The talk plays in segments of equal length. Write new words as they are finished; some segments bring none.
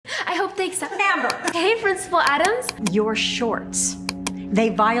Hey, Principal Adams. Your shorts. They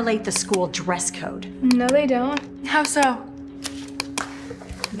violate the school dress code. No, they don't. How so?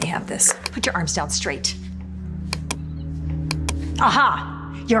 Let me have this. Put your arms down straight.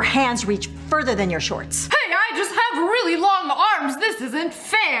 Aha! Your hands reach further than your shorts. Hey, I just have really long arms. This isn't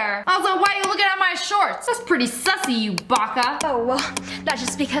fair. Also, why are you looking at my shorts? That's pretty sussy, you baka. Oh, well, that's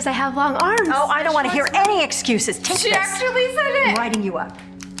just because I have long arms. Oh, I don't want to hear any excuses. Take She this. actually said it. I'm writing you up.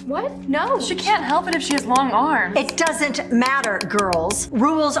 What? No. She can't help it if she has long arms. It doesn't matter, girls.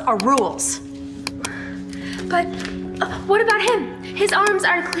 Rules are rules. But what about him? His arms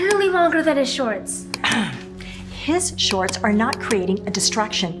are clearly longer than his shorts. His shorts are not creating a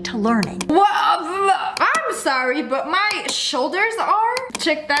distraction to learning. Well, I'm sorry, but my shoulders are.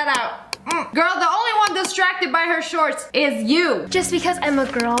 Check that out. Girl, the only one distracted by her shorts is you. Just because I'm a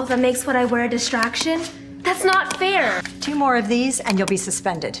girl, that makes what I wear a distraction? That's not fair. 2 more of these and you'll be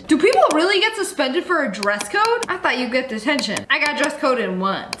suspended. Do people really get suspended for a dress code? I thought you'd get detention. I got dress coded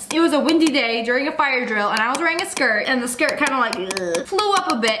once. It was a windy day during a fire drill and I was wearing a skirt and the skirt kind of like flew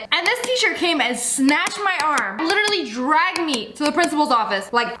up a bit. And this teacher came and snatched my arm, literally dragged me to the principal's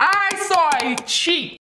office like I saw a cheat.